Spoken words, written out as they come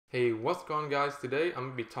Hey, what's going on, guys? Today I'm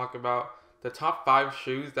going to be talking about the top 5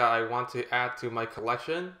 shoes that I want to add to my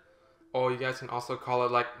collection, or you guys can also call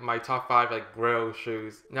it like my top 5 like grail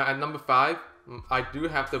shoes. Now at number 5, I do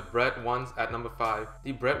have the Bred ones at number 5.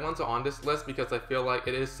 The Bred ones are on this list because I feel like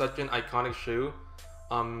it is such an iconic shoe.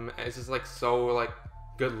 It's just like so like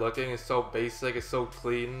good looking, it's so basic, it's so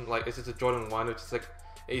clean. Like it's just a Jordan 1, which is like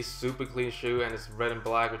a super clean shoe, and it's red and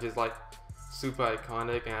black, which is like super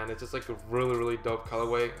iconic, and it's just like a really dope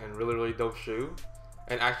colorway and really dope shoe.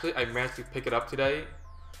 And actually I managed to pick it up today.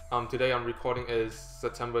 Today I'm recording is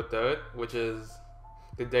September 3rd, which is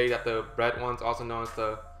the day that the Bred ones, also known as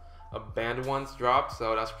the band ones, dropped.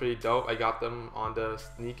 So that's pretty dope. I got them on the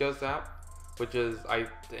sneakers app, which is I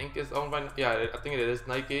think is owned by, yeah, I think it is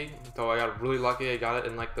Nike. So I got really lucky. I got it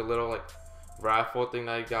in like the little like raffle thing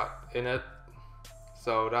that I got in it.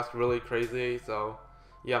 So that's really crazy. So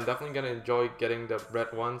yeah, I'm definitely gonna enjoy getting the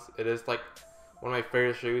Bred ones. It is like one of my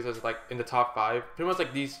favorite shoes. It's like in the top 5. Pretty much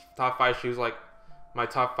like these top 5 shoes, like my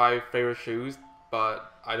top 5 favorite shoes,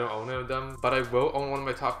 but I don't own any of them. But I will own one of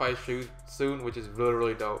my top 5 shoes soon, which is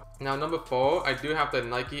really dope. Now number 4, I do have the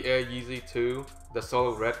Nike Air Yeezy 2, the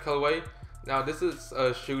Solo Red colorway. Now this is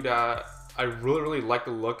a shoe that I really like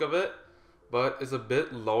the look of it, but it's a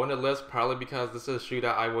bit low on the list, probably because this is a shoe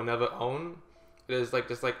that I will never own. It is like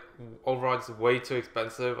just like overall it's way too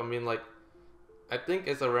expensive. I mean, like I think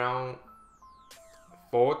it's around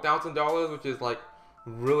 $4,000, which is like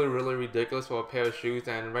really ridiculous for a pair of shoes,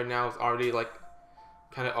 and right now it's already like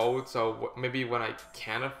kind of old, so maybe when I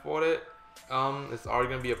can afford it, it's already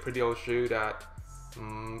gonna be a pretty old shoe that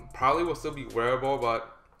probably will still be wearable,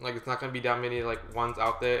 but like it's not gonna be that many like ones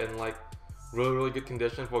out there in like really good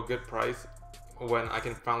condition for a good price when I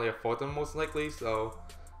can finally afford them, most likely. So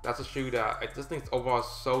that's a shoe that I just think it's overall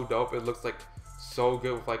so dope. It looks like so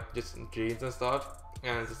good with like just jeans and stuff,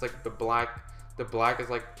 and it's just like the black is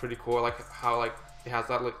like pretty cool. I like how like it has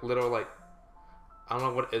that like little like, I don't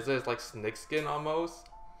know what is it, it's like snake skin almost,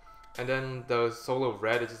 and then the Solo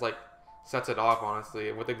Red, it just like sets it off,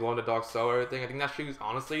 honestly, with the glow in the dark sole and everything. I think that shoe is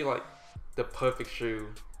honestly like the perfect shoe,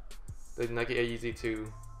 the Nike Air Yeezy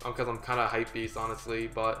 2, because I'm kind of hype beast, honestly.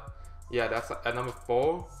 But yeah, that's at number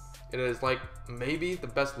 4. It is like maybe the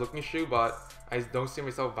best looking shoe, but I don't see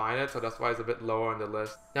myself buying it, so that's why it's a bit lower on the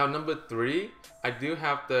list. Now number 3, I do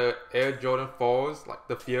have the Air Jordan 4s, like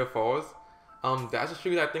the Fear 4s. That's a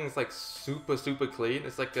shoe that I think is like super clean.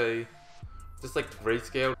 It's like a just like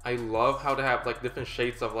grayscale. I love how they have like different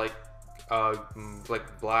shades of like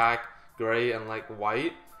black, gray, and like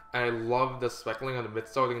white. And I love the speckling on the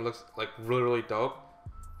midsole. I think it looks like really dope.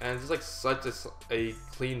 And it's just like such a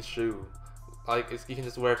clean shoe. Like you can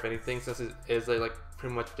just wear it for anything, since it is like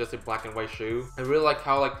pretty much just a black and white shoe. I really like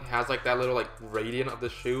how like it has like that little like gradient of the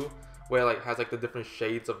shoe, where like has like the different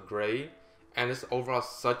shades of gray, and it's overall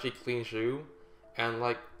such a clean shoe. And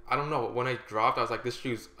like I don't know, when I dropped, I was like, this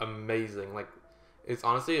shoe's amazing. Like it's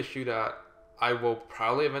honestly a shoe that I will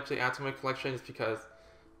probably eventually add to my collection, just because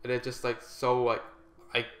it is just like so like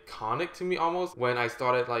iconic to me almost. When I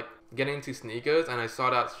started like getting into sneakers and I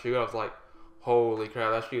saw that shoe, I was like, holy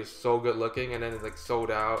crap, that shoe is so good looking. And then it's like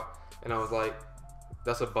sold out, and I was like,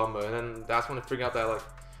 that's a bummer. And then that's when I figured out that like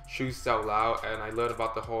shoes sell out, and I learned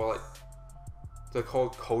about the whole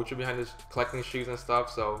culture behind this collecting shoes and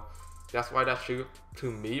stuff. So that's why that shoe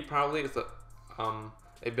to me probably is a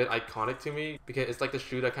bit iconic to me, because it's like the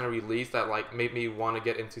shoe that kind of released that like made me want to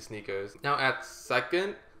get into sneakers. Now at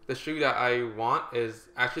second, the shoe that I want is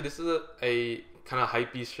actually, this is a kind of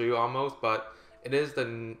hypey shoe almost, but it is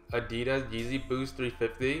the Adidas Yeezy Boost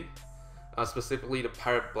 350, specifically the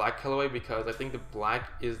Pirate Black colorway, because I think the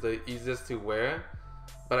black is the easiest to wear.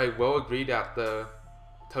 But I will agree that the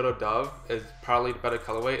Turtle Dove is probably the better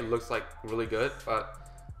colorway. It looks like really good, but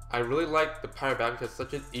I really like the Pirate Black because it's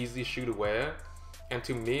such an easy shoe to wear. And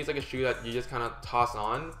to me, it's like a shoe that you just kind of toss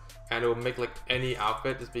on, and it will make like any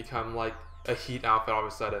outfit just become like a heat outfit all of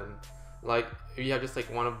a sudden. Like if you have just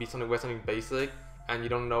like want to wear something basic, and you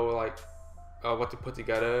don't know like what to put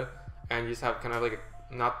together, and you just have kind of like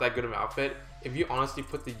a not that good of an outfit, if you honestly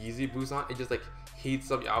put the Yeezy Boost on, it just like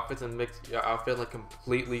heats up your outfits and makes your outfit like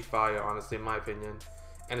completely fire, honestly, in my opinion.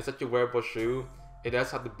 And it's such a wearable shoe. It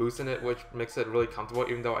does have the Boost in it, which makes it really comfortable,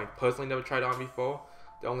 even though I personally never tried it on before.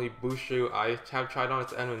 The only Boost shoe I have tried on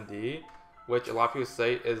is the NMD, which a lot of people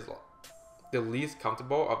say is the least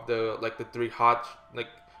comfortable of the like the 3 hot like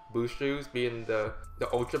Boost shoes, being the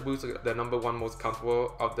Ultra Boost, the number 1 most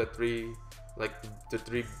comfortable of the 3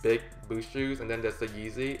 big Boost shoes, and then there's the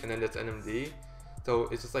Yeezy, and then there's NMD. So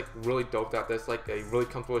it's just like really dope that there's like a really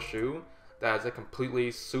comfortable shoe that is like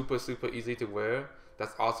completely super easy to wear,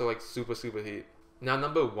 that's also like super heat. Now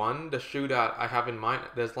number one, the shoe that I have in mind,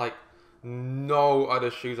 there's like no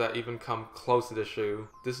other shoes that even come close to this shoe.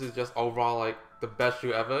 This is just overall like the best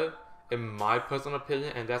shoe ever, in my personal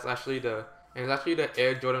opinion, and it's actually the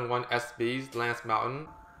Air Jordan 1 SB's Lance Mountain,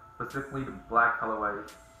 specifically the black colorway.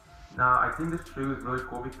 Now I think this shoe is really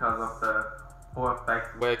cool because of the whole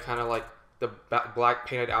effect where kind of like the black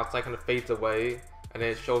painted outside kind of fades away, and then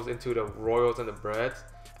it shows into the Royals and the Breds.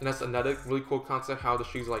 And that's another really cool concept, how the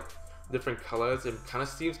shoes like different colors. It kind of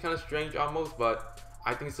seems kind of strange almost, but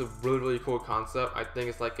I think it's a really cool concept. I think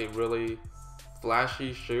it's like a really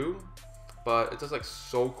flashy shoe, but it's just like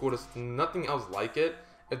so cool. There's nothing else like it.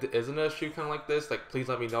 If there isn't a shoe kind of like this, like please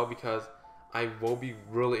let me know, because I will be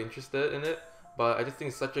really interested in it. But I just think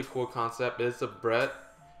it's such a cool concept. It's a Bred,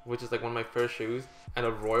 which is like one of my first shoes, and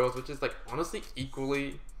a Royals, which is like honestly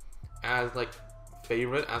equally as like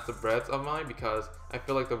favorite as the Breds of mine, because I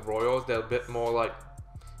feel like the Royals, they're a bit more like,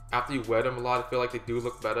 after you wear them a lot, I feel like they do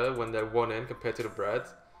look better when they're worn in compared to the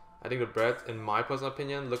Breds. I think the Breds, in my personal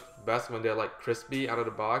opinion, look best when they're like crispy out of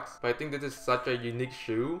the box. But I think this is such a unique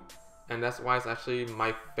shoe, and that's why it's actually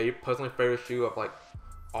my personally favorite shoe of like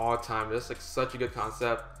all time. This is like such a good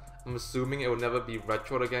concept. I'm assuming it will never be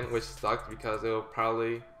retroed again, which sucks because it will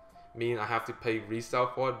probably mean I have to pay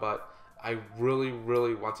resale for it, but I really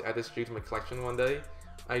want to add this shoe to my collection one day.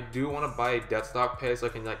 I do want to buy a dead stock pair so I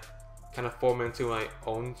can like kind of form into my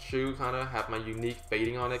own shoe, kind of have my unique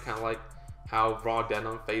fading on it, kind of like how raw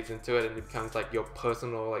denim fades into it and it becomes like your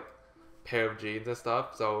personal like pair of jeans and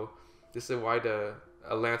stuff. So this is why the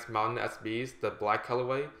Lance Mountain SB's, the black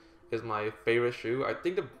colorway, is my favorite shoe. I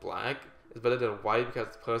think the black is better than white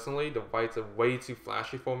because personally the whites are way too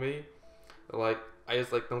flashy for me. Like I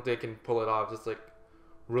just like don't think I can pull it off. Just like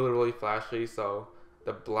really flashy. So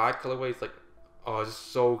the black colorway is like, oh, it's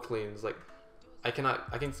just so clean. It's like I can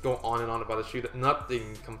just go on and on about the shoe. That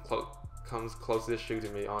nothing comes close to this shoe to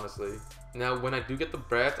me, honestly. Now when I do get the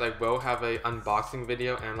Breds, I will have a unboxing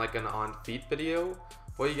video and like an on feet video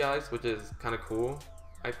for you guys, which is kind of cool.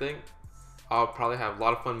 I think I'll probably have a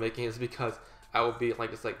lot of fun making it because I will be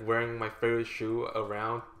like just like wearing my favorite shoe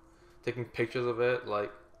around, taking pictures of it,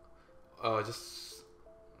 like just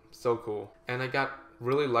so cool. And I got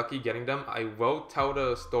really lucky getting them. I will tell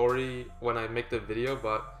the story when I make the video,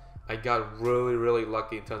 but I got really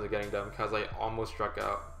lucky in terms of getting them because I almost struck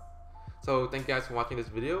out. So thank you guys for watching this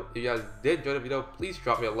video. If you guys did enjoy the video, please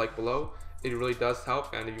drop me a like below. It really does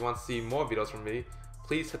help. And if you want to see more videos from me,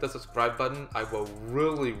 please hit the subscribe button. I will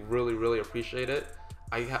really appreciate it.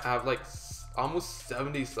 I have like almost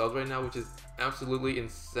 70 subs right now, which is absolutely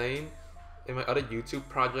insane. In my other YouTube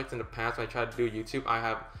projects in the past, when I tried to do YouTube, I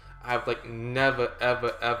have like never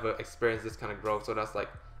ever experienced this kind of growth. So that's like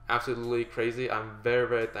absolutely crazy. I'm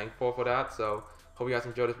very thankful for that. So hope you guys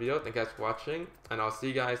enjoyed this video. Thank you guys for watching, and I'll see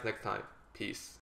you guys next time. Peace.